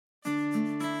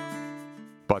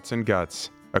Butts and Guts,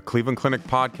 a Cleveland Clinic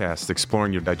podcast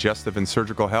exploring your digestive and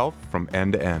surgical health from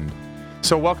end to end.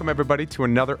 So welcome everybody to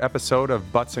another episode of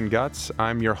Butts and Guts.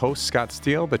 I'm your host, Scott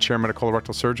Steele, the chairman of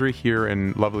colorectal surgery here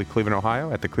in lovely Cleveland,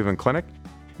 Ohio at the Cleveland Clinic.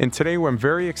 And today I'm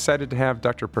very excited to have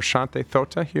Dr. Prashanthi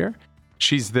Thota here.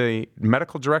 She's the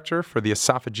medical director for the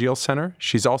Esophageal Center.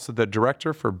 She's also the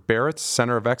director for Barrett's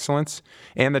Center of Excellence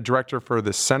and the director for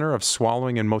the Center of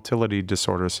Swallowing and Motility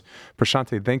Disorders.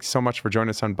 Prashanthi, thanks so much for joining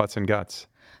us on Butts and Guts.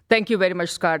 Thank you very much,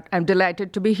 Scott. I'm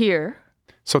delighted to be here.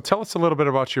 So tell us a little bit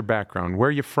about your background. Where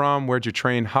are you from? Where'd you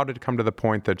train? How did it come to the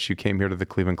point that you came here to the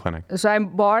Cleveland Clinic? So I'm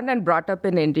born and brought up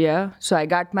in India. So I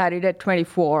got married at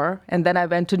 24, and then I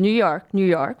went to New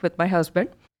York with my husband.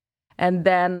 And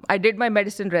then I did my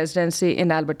medicine residency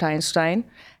in Albert Einstein.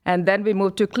 And then we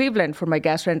moved to Cleveland for my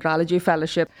gastroenterology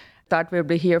fellowship. Thought we'd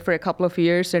be here for a couple of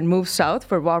years and move south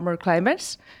for warmer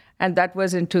climates. And that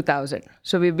was in 2000.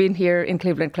 So we've been here in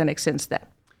Cleveland Clinic since then.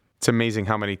 It's amazing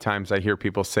how many times I hear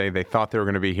people say they thought they were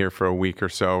going to be here for a week or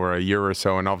so or a year or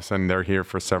so, and all of a sudden they're here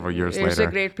for several years later. It's a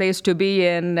great place to be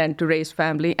in and to raise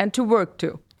family and to work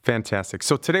too. Fantastic.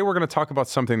 So today we're going to talk about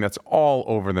something that's all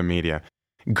over the media,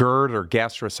 GERD or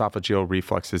gastroesophageal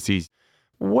reflux disease.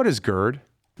 What is GERD?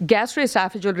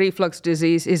 Gastroesophageal reflux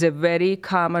disease is a very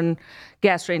common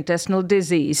gastrointestinal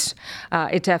disease.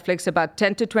 It afflicts about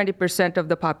 10 to 20% of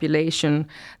the population.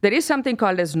 There is something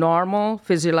called as normal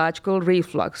physiological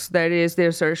reflux. That is,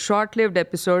 there's a short-lived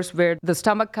episodes where the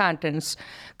stomach contents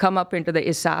come up into the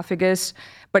esophagus,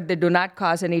 but they do not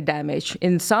cause any damage.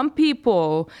 In some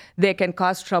people, they can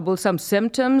cause troublesome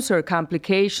symptoms or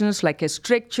complications like a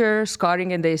stricture, scarring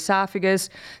in the esophagus.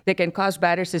 They can cause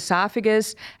Barrett's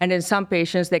esophagus, and in some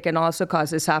patients, they can also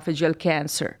cause esophageal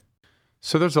cancer.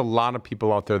 So there's a lot of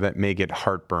people out there that may get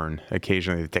heartburn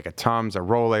occasionally. They take a Tums, a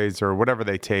Rolaids, or whatever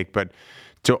they take, but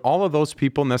do all of those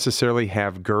people necessarily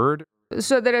have GERD?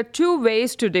 So there are two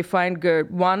ways to define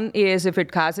GERD. One is if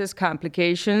it causes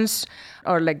complications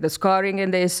or like the scarring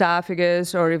in the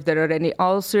esophagus, or if there are any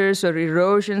ulcers or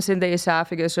erosions in the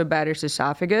esophagus or Barrett's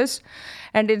esophagus.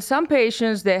 And in some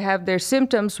patients, they have their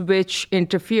symptoms which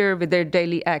interfere with their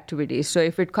daily activities. So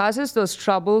if it causes those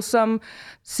troublesome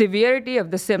severity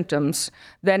of the symptoms,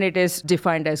 then it is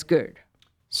defined as GERD.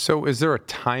 So is there a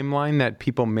timeline that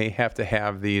people may have to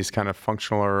have these kind of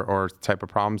functional or type of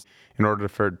problems in order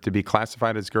for it to be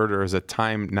classified as GERD, or is a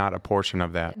time not a portion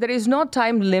of that? There is no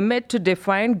time limit to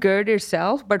define GERD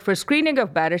itself, but for screening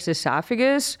of Barrett's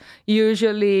esophagus,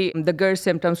 usually the GERD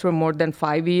symptoms for more than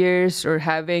 5 years or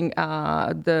having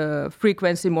the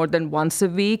frequency more than once a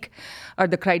week are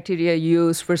the criteria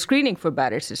used for screening for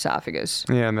Barrett's esophagus.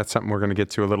 Yeah, and that's something we're going to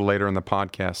get to a little later in the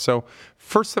podcast. So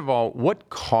first of all, what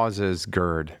causes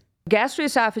GERD?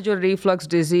 Gastroesophageal reflux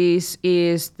disease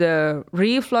is the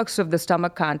reflux of the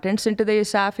stomach contents into the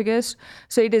esophagus.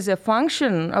 So it is a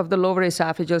function of the lower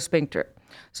esophageal sphincter.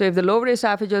 So if the lower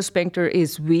esophageal sphincter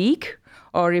is weak,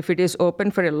 or if it is open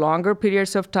for a longer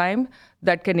periods of time,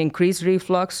 that can increase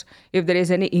reflux. If there is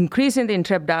any increase in the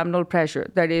intra-abdominal pressure,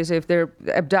 that is, if there is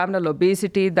abdominal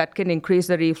obesity, that can increase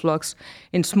the reflux.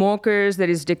 In smokers, there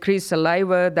is decreased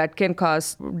saliva that can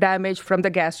cause damage from the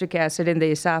gastric acid in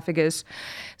the esophagus.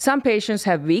 Some patients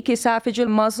have weak esophageal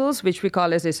muscles, which we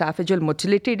call as esophageal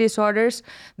motility disorders.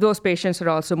 Those patients are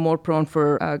also more prone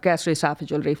for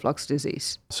gastroesophageal reflux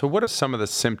disease. So what are some of the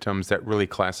symptoms that really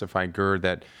classify GERD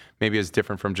that maybe is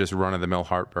different from just run-of-the-mill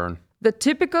heartburn? The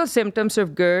typical symptoms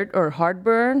of GERD are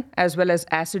heartburn as well as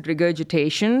acid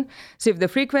regurgitation. So if the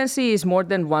frequency is more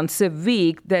than once a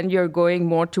week, then you're going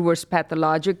more towards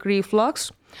pathologic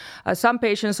reflux. Some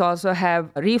patients also have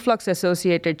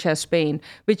reflux-associated chest pain,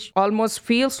 which almost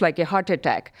feels like a heart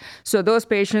attack. So those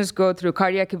patients go through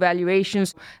cardiac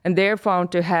evaluations, and they're found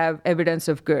to have evidence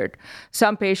of GERD.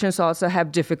 Some patients also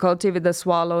have difficulty with the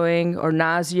swallowing or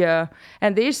nausea,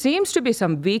 and there seems to be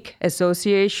some weak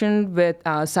association with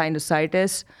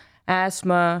sinusitis,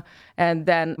 asthma, and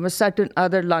then certain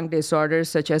other lung disorders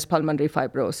such as pulmonary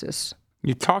fibrosis.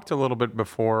 You talked a little bit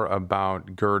before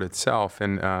about GERD itself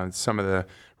and some of the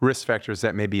risk factors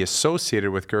that may be associated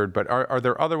with GERD, but are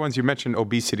there other ones? You mentioned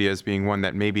obesity as being one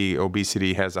that maybe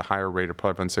obesity has a higher rate of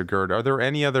prevalence of GERD. Are there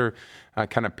any other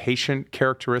kind of patient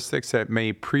characteristics that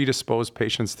may predispose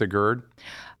patients to GERD?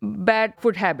 Bad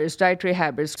food habits, dietary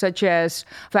habits, such as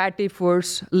fatty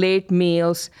foods, late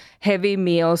meals, heavy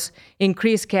meals,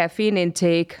 increased caffeine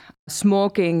intake,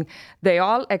 smoking, they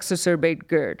all exacerbate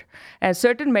GERD. And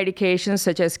certain medications,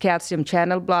 such as calcium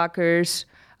channel blockers,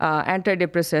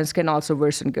 antidepressants, can also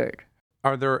worsen GERD.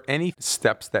 Are there any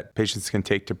steps that patients can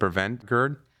take to prevent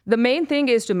GERD? The main thing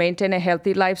is to maintain a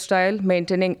healthy lifestyle,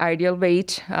 maintaining ideal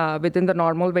weight within the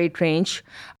normal weight range.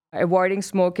 avoiding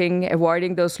smoking,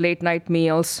 avoiding those late night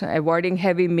meals, avoiding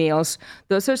heavy meals.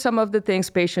 Those are some of the things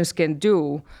patients can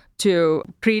do to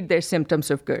treat their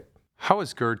symptoms of GERD. How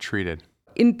is GERD treated?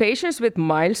 In patients with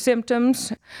mild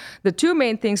symptoms, the two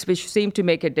main things which seem to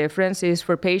make a difference is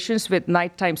for patients with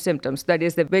nighttime symptoms. That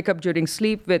is, they wake up during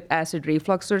sleep with acid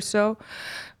reflux or so,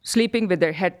 sleeping with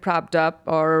their head propped up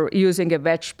or using a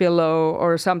wedge pillow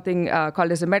or something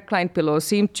called as a Medcline pillow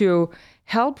seem to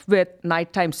help with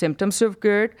nighttime symptoms of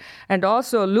GERD. And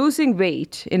also losing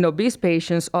weight in obese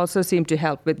patients also seem to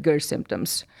help with GERD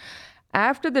symptoms.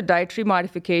 After the dietary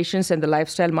modifications and the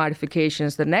lifestyle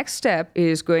modifications, the next step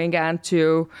is going on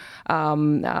to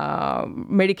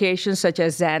medications such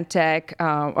as Zantac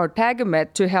or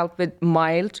Tagamet to help with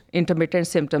mild intermittent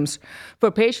symptoms.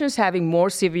 For patients having more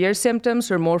severe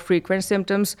symptoms or more frequent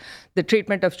symptoms, the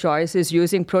treatment of choice is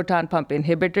using proton pump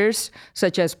inhibitors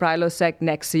such as Prilosec,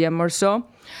 Nexium or so.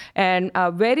 And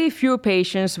very few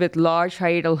patients with large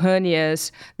hiatal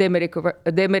hernias, they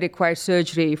may require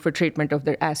surgery for treatment of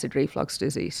their acid reflux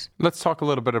disease. Let's talk a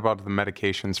little bit about the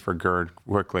medications for GERD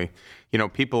quickly. You know,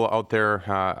 people out there,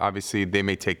 obviously, they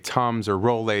may take Tums or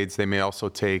Rolaids. They may also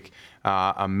take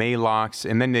a Maalox.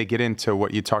 And then they get into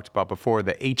what you talked about before,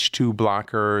 the H2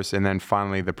 blockers, and then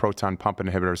finally the proton pump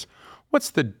inhibitors.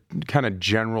 What's the kind of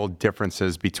general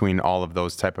differences between all of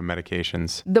those type of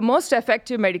medications? The most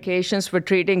effective medications for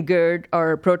treating GERD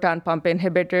are proton pump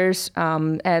inhibitors,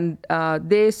 and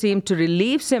they seem to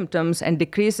relieve symptoms and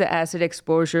decrease the acid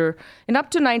exposure in up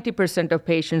to 90% of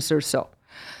patients or so.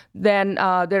 Then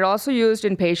they're also used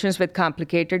in patients with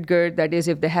complicated GERD, that is,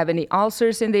 if they have any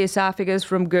ulcers in the esophagus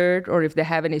from GERD, or if they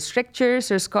have any strictures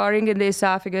or scarring in the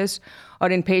esophagus, or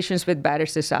in patients with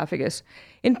Barrett's esophagus.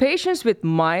 In patients with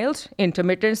mild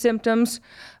intermittent symptoms,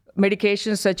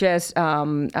 medications such as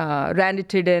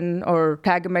ranitidine or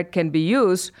Tagamet can be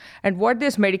used. And what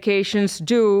these medications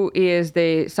do is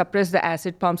they suppress the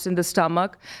acid pumps in the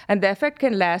stomach, and the effect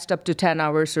can last up to 10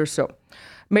 hours or so.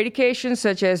 Medications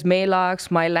such as Maalox,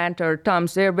 Mylanta, or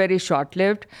Tums, they're very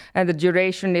short-lived, and the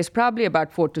duration is probably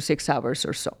about 4 to 6 hours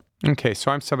or so. Okay,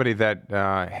 so I'm somebody that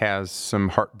has some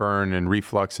heartburn and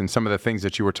reflux and some of the things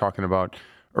that you were talking about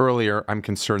earlier. I'm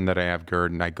concerned that I have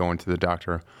GERD, and I go into the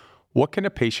doctor. What can a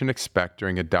patient expect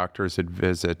during a doctor's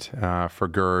visit for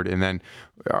GERD? And then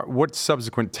what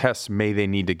subsequent tests may they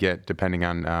need to get depending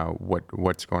on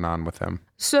what's going on with them?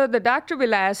 So the doctor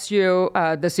will ask you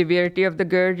the severity of the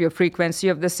GERD, your frequency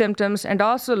of the symptoms, and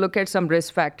also look at some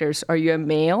risk factors. Are you a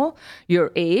male?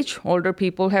 Your age? Older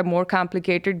people have more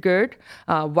complicated GERD.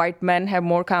 White men have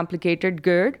more complicated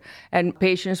GERD. And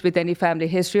patients with any family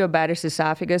history of Barrett's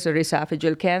esophagus or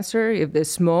esophageal cancer, if they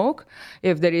smoke,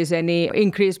 if there is any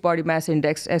increased body mass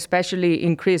index, especially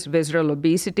increased visceral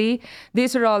obesity,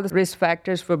 these are all the risk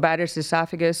factors for Barrett's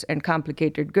esophagus and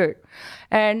complicated GERD.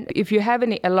 And if you have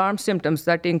any alarm symptoms,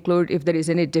 that include if there is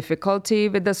any difficulty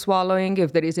with the swallowing,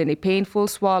 if there is any painful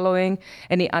swallowing,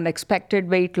 any unexpected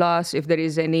weight loss, if there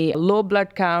is any low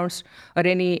blood counts or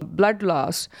any blood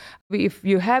loss. If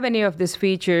you have any of these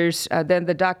features, then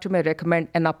the doctor may recommend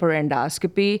an upper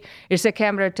endoscopy. It's a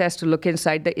camera test to look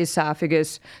inside the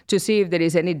esophagus to see if there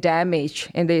is any damage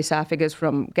in the esophagus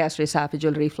from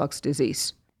gastroesophageal reflux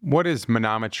disease. What is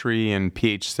manometry and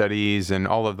pH studies and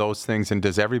all of those things, and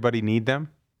does everybody need them?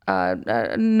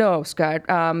 No, Scott.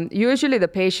 Usually the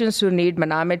patients who need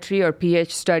manometry or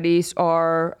pH studies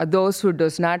are those who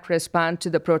does not respond to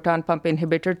the proton pump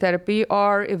inhibitor therapy,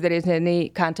 or if there is any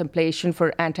contemplation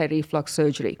for anti-reflux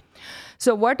surgery.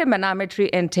 So what a manometry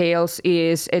entails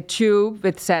is a tube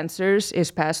with sensors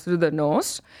is passed through the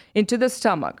nose into the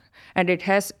stomach. And it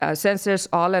has sensors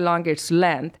all along its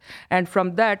length. And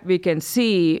from that, we can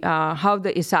see how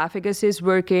the esophagus is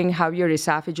working, how your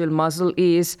esophageal muscle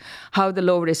is, how the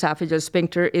lower esophageal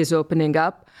sphincter is opening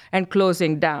up and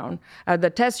closing down. The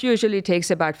test usually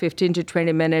takes about 15 to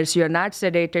 20 minutes. You're not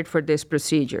sedated for this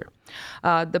procedure.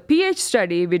 The pH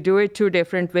study, we do it two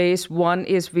different ways. One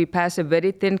is we pass a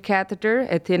very thin catheter,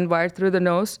 a thin wire through the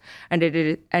nose, and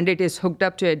it is hooked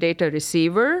up to a data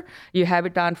receiver. You have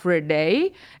it on for a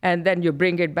day, and then you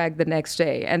bring it back the next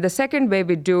day. And the second way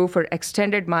we do for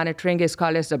extended monitoring is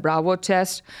called as the Bravo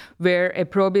test, where a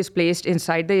probe is placed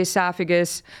inside the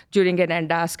esophagus during an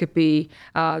endoscopy.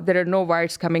 There are no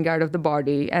wires coming out of the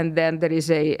body, and then there is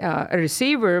a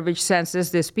receiver which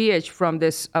senses this pH from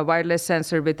this wireless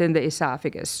sensor within the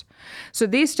esophagus. So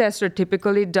these tests are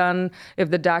typically done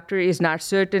if the doctor is not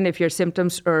certain if your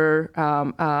symptoms are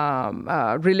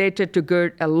related to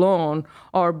GERD alone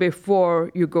or before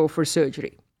you go for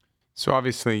surgery. So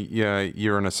obviously,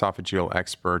 you're an esophageal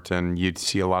expert and you'd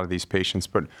see a lot of these patients,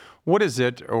 but What is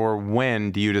it, or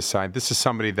when do you decide this is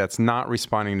somebody that's not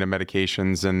responding to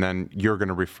medications and then you're going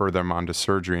to refer them on to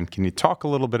surgery? And can you talk a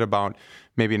little bit about,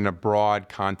 maybe in a broad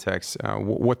context,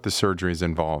 what the surgeries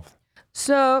involve?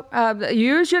 So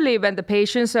usually when the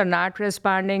patients are not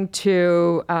responding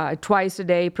to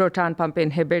twice-a-day proton pump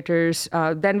inhibitors,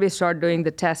 then we start doing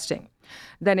the testing.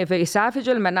 Then if the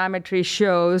esophageal manometry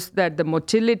shows that the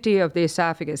motility of the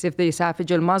esophagus, if the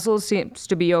esophageal muscle seems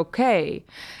to be okay,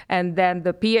 and then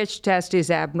the pH test is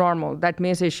abnormal, that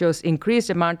means it shows increased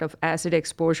amount of acid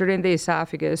exposure in the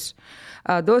esophagus.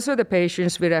 Those are the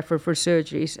patients we refer for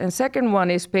surgeries. And second one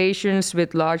is patients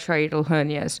with large hiatal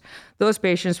hernias. Those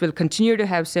patients will continue to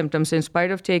have symptoms in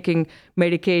spite of taking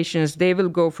medications. They will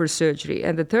go for surgery.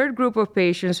 And the third group of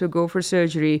patients who go for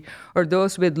surgery are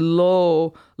those with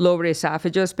lower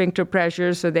esophageal sphincter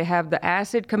pressure. So they have the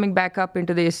acid coming back up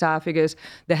into the esophagus.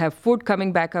 They have food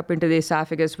coming back up into the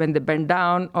esophagus when they bend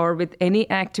down, or with any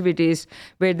activities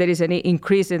where there is any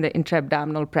increase in the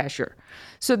intra-abdominal pressure.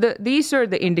 So these are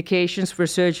the indications for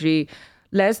surgery.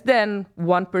 Less than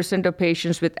 1% of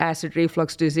patients with acid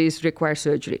reflux disease require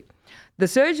surgery. The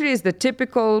surgery is the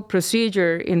typical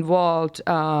procedure involved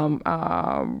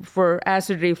for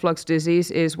acid reflux disease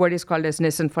is what is called as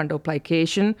Nissen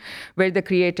fundoplication, where they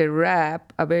create a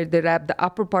wrap, where they wrap the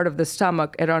upper part of the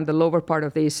stomach around the lower part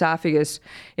of the esophagus.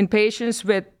 In patients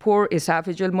with poor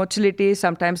esophageal motility,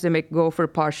 sometimes they may go for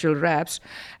partial wraps.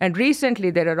 And recently,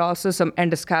 there are also some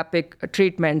endoscopic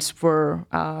treatments for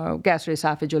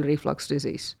gastroesophageal reflux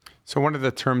disease. So one of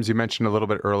the terms you mentioned a little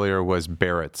bit earlier was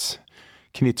Barrett's.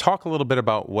 Can you talk a little bit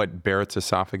about what Barrett's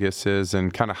esophagus is,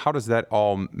 and kind of how does that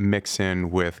all mix in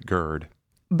with GERD?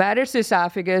 Barrett's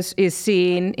esophagus is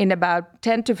seen in about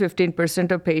 10 to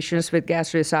 15% of patients with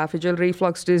gastroesophageal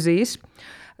reflux disease.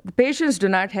 The patients do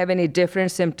not have any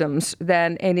different symptoms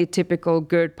than any typical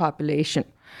GERD population.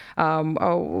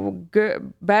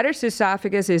 Barrett's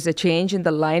esophagus is a change in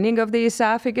the lining of the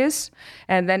esophagus,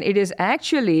 and then it is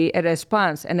actually a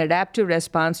response, an adaptive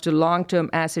response to long-term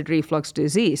acid reflux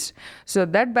disease. So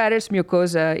that Barrett's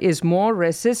mucosa is more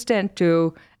resistant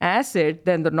to acid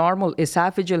than the normal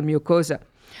esophageal mucosa.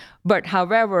 But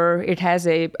however, it has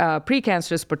a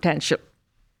precancerous potential.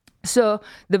 So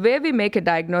the way we make a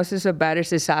diagnosis of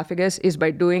Barrett's esophagus is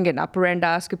by doing an upper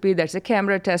endoscopy. That's a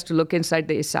camera test to look inside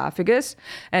the esophagus.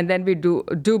 And then we do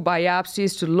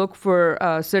biopsies to look for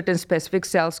certain specific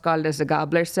cells called as the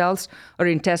Goblet cells or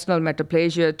intestinal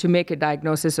metaplasia to make a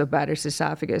diagnosis of Barrett's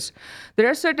esophagus. There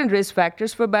are certain risk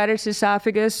factors for Barrett's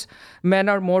esophagus. Men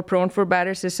are more prone for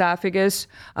Barrett's esophagus.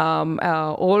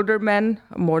 Older men,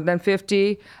 more than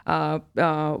 50,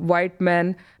 white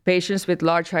men, patients with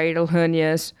large hiatal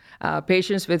hernias,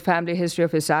 patients with family history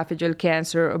of esophageal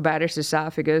cancer or Barrett's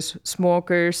esophagus,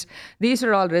 smokers. These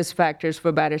are all risk factors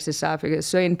for Barrett's esophagus.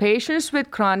 So in patients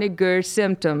with chronic GERD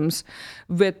symptoms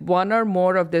with one or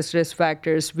more of these risk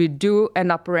factors, we do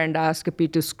an upper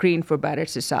endoscopy to screen for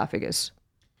Barrett's esophagus.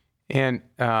 And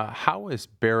how is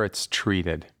Barrett's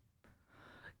treated?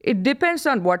 It depends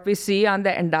on what we see on the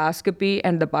endoscopy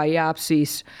and the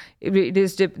biopsies. It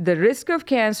is the risk of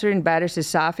cancer in Barrett's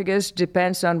esophagus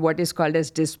depends on what is called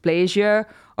as dysplasia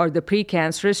or the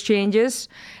precancerous changes.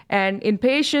 And in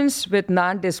patients with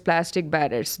non-dysplastic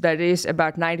Barrett's, that is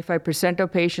about 95%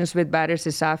 of patients with Barrett's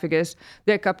esophagus,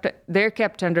 they're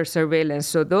kept under surveillance.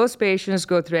 So those patients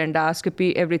go through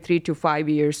endoscopy every 3 to 5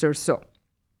 years or so.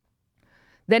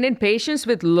 Then in patients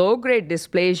with low-grade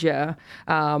dysplasia,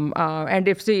 and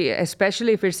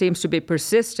especially if it seems to be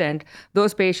persistent,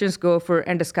 those patients go for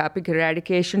endoscopic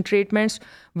eradication treatments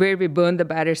where we burn the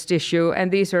Barrett's tissue,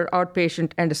 and these are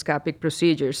outpatient endoscopic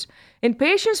procedures. In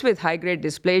patients with high-grade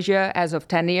dysplasia, as of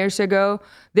 10 years ago,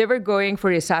 they were going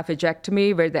for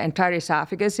esophagectomy, where the entire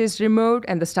esophagus is removed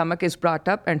and the stomach is brought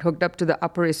up and hooked up to the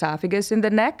upper esophagus in the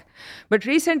neck. But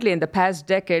recently, in the past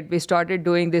decade, we started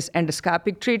doing these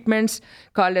endoscopic treatments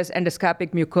called as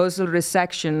endoscopic mucosal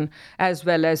resection, as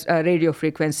well as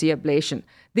radiofrequency ablation.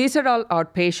 These are all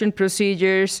outpatient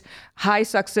procedures, high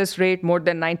success rate, more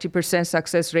than 90%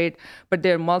 success rate, but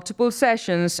there are multiple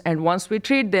sessions, and once we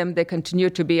treat them, they continue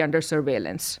to be under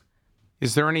surveillance.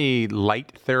 Is there any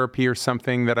light therapy or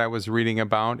something that I was reading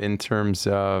about in terms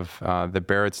of the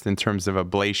Barrett's, in terms of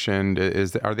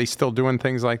ablation? Are they still doing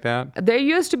things like that? There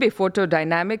used to be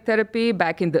photodynamic therapy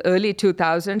back in the early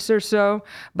 2000s or so,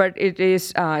 but it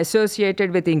is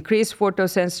associated with increased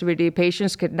photosensitivity.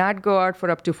 Patients could not go out for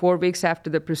up to 4 weeks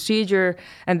after the procedure,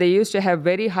 and they used to have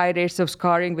very high rates of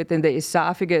scarring within the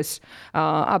esophagus.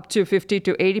 Up to 50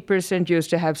 to 80% used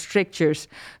to have strictures.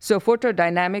 So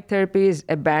photodynamic therapy is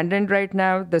abandoned right right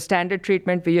now. The standard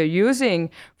treatment we are using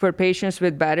for patients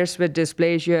with Barrett's with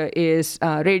dysplasia is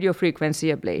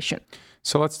radiofrequency ablation.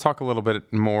 So let's talk a little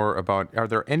bit more about, are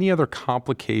there any other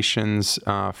complications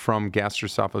from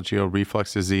gastroesophageal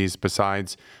reflux disease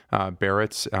besides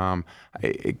Barrett's?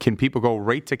 Can people go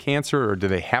right to cancer, or do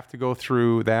they have to go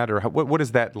through that, or what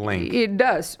is that link? It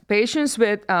does. Patients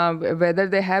with, whether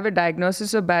they have a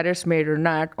diagnosis of Barrett's made or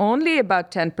not, only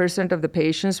about 10% of the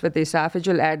patients with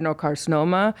esophageal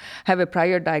adenocarcinoma have a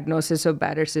prior diagnosis of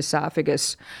Barrett's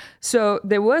esophagus. So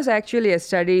there was actually a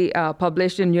study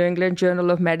published in New England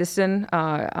Journal of Medicine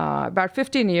about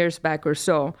 15 years back or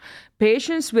so.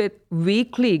 Patients with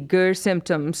weekly GERD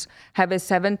symptoms have a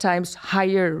 7 times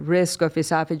higher risk of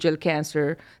esophageal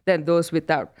cancer than those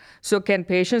without. So can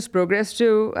patients progress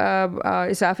to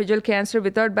esophageal cancer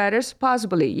without Barrett's?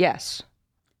 Possibly, yes.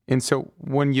 And so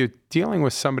when you're dealing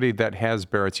with somebody that has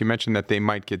Barrett's, you mentioned that they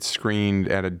might get screened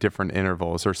at different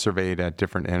intervals or surveyed at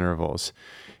different intervals.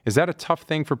 Is that a tough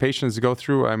thing for patients to go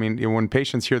through? I mean, when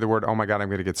patients hear the word, oh my God, I'm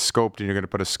going to get scoped and you're going to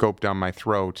put a scope down my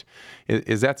throat,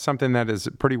 is that something that is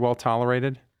pretty well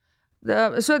tolerated?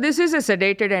 So this is a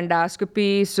sedated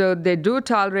endoscopy, so they do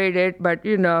tolerate it, but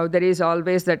there is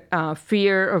always that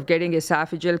fear of getting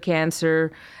esophageal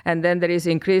cancer, and then there is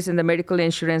increase in the medical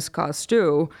insurance costs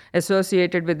too,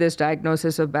 associated with this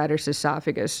diagnosis of Barrett's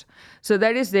esophagus. So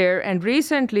that is there, and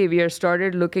recently we have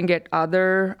started looking at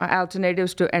other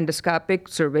alternatives to endoscopic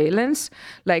surveillance,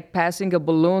 like passing a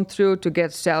balloon through to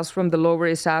get cells from the lower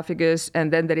esophagus,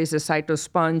 and then there is a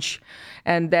cytosponge,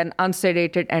 and then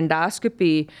unsedated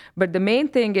endoscopy. But the main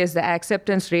thing is the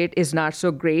acceptance rate is not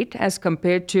so great as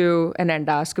compared to an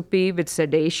endoscopy with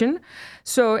sedation.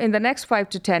 So in the next 5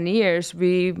 to 10 years,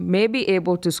 we may be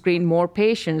able to screen more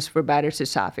patients for Barrett's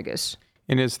esophagus.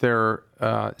 And is there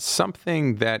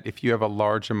something that if you have a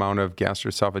large amount of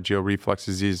gastroesophageal reflux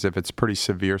disease, if it's pretty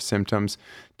severe symptoms,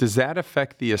 does that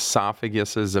affect the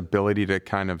esophagus's ability to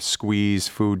kind of squeeze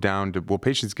food down? Will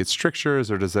patients get strictures,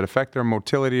 or does it affect their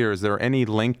motility, or is there any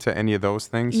link to any of those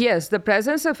things? Yes, the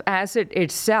presence of acid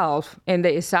itself in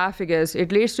the esophagus,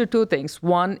 it leads to 2 things.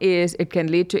 One is it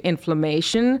can lead to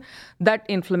inflammation. That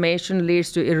inflammation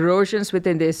leads to erosions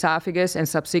within the esophagus and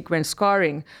subsequent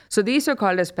scarring. So these are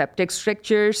called as peptic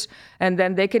strictures, and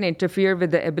then they can interfere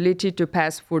with the ability to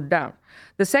pass food down.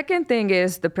 The second thing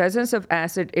is the presence of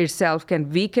acid itself can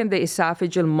weaken the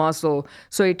esophageal muscle,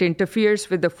 so it interferes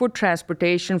with the food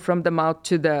transportation from the mouth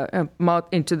to the mouth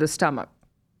into the stomach.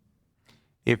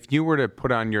 If you were to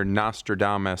put on your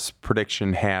Nostradamus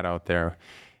prediction hat out there,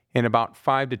 in about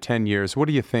 5 to 10 years, what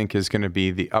do you think is going to be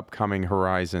the upcoming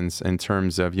horizons in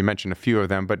terms of, you mentioned a few of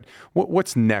them, but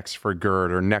what's next for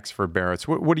GERD or next for Barrett's?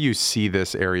 What do you see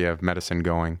this area of medicine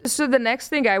going? So the next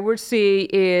thing I would see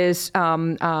is there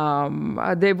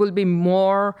will be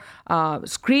more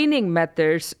screening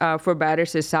methods for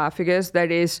Barrett's esophagus,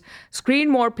 that is, screen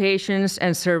more patients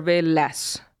and survey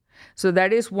less. So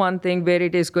that is one thing where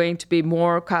it is going to be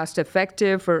more cost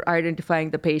effective for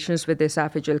identifying the patients with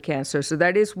esophageal cancer. So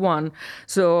that is one.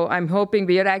 So I'm hoping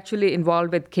we are actually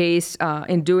involved with CASE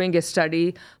in doing a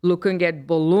study looking at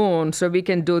balloons. So we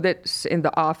can do that in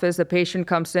the office. The patient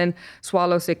comes in,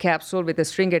 swallows a capsule with a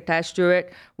string attached to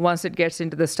it. Once it gets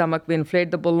into the stomach, we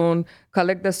inflate the balloon,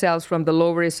 collect the cells from the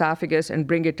lower esophagus and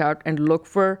bring it out and look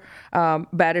for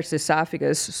Barrett's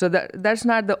esophagus. So that's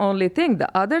not the only thing.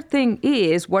 The other thing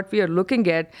is what we are looking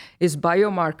at is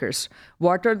biomarkers.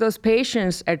 What are those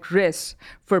patients at risk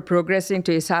for progressing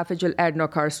to esophageal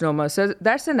adenocarcinoma? So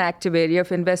that's an active area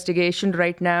of investigation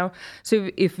right now. So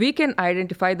if we can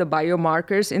identify the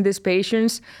biomarkers in these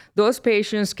patients, those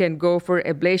patients can go for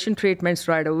ablation treatments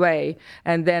right away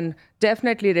and then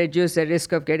definitely reduce the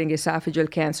risk of getting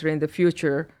esophageal cancer in the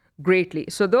future greatly.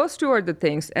 So those 2 are the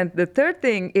things. And the third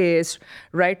thing is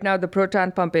right now the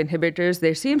proton pump inhibitors,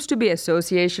 there seems to be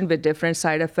association with different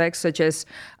side effects such as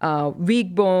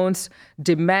weak bones,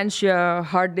 dementia,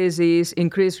 heart disease,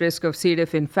 increased risk of C.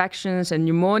 diff infections and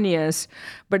pneumonias,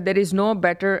 but there is no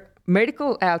better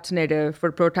medical alternative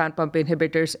for proton pump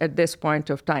inhibitors at this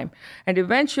point of time. And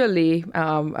eventually,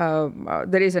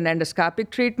 there is an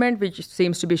endoscopic treatment which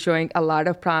seems to be showing a lot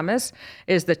of promise,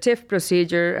 is the TIF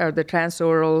procedure, or the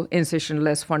transoral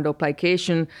incisionless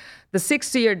fundoplication. The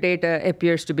 6-year data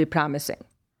appears to be promising.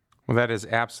 Well, that is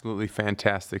absolutely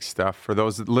fantastic stuff. For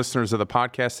those listeners of the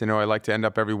podcast, they know I like to end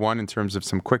up every one in terms of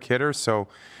some quick hitters. So,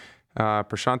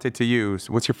 Prashante, to you,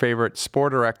 what's your favorite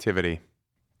sport or activity?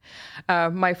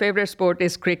 My favorite sport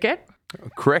is cricket.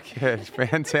 Cricket,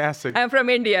 fantastic. I'm from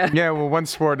India. Yeah, well, one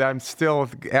sport I'm still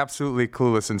absolutely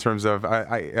clueless in terms of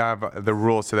I have the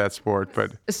rules to that sport,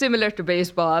 but similar to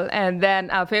baseball. And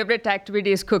then our favorite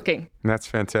activity is cooking. That's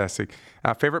fantastic.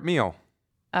 Favorite meal?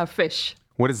 Fish.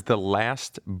 What is the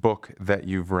last book that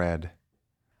you've read?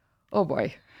 Oh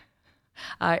boy.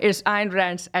 It's Ayn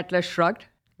Rand's Atlas Shrugged.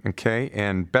 Okay,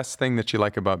 and best thing that you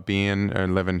like about being or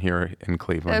living here in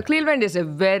Cleveland? Cleveland is a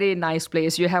very nice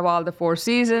place. You have all the four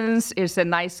seasons. It's a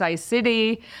nice sized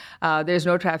city. There's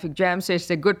no traffic jams. So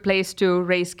it's a good place to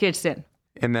raise kids in.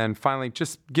 And then finally,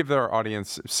 just give our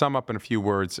audience, sum up in a few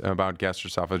words about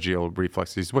gastroesophageal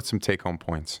reflux disease. What's some take-home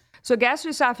points? So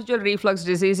gastroesophageal reflux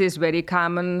disease is very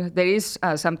common. There is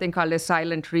something called a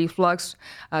silent reflux.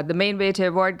 The main way to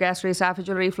avoid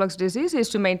gastroesophageal reflux disease is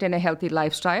to maintain a healthy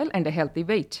lifestyle and a healthy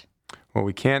weight. Well,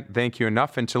 we can't thank you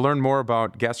enough. And to learn more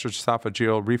about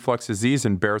gastroesophageal reflux disease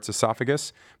and Barrett's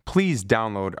esophagus, please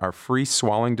download our free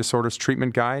swallowing disorders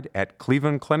treatment guide at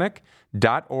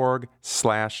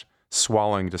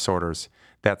clevelandclinic.org/swallowing disorders.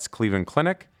 That's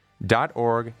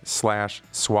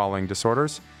clevelandclinic.org/swallowing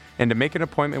disorders. And to make an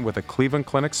appointment with a Cleveland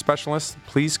Clinic specialist,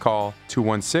 please call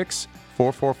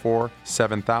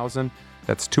 216-444-7000.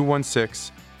 That's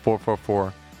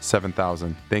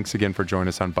 216-444-7000. Thanks again for joining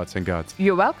us on Butts and Guts.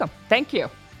 You're welcome. Thank you.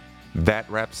 That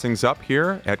wraps things up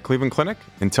here at Cleveland Clinic.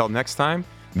 Until next time,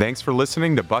 thanks for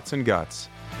listening to Butts and Guts.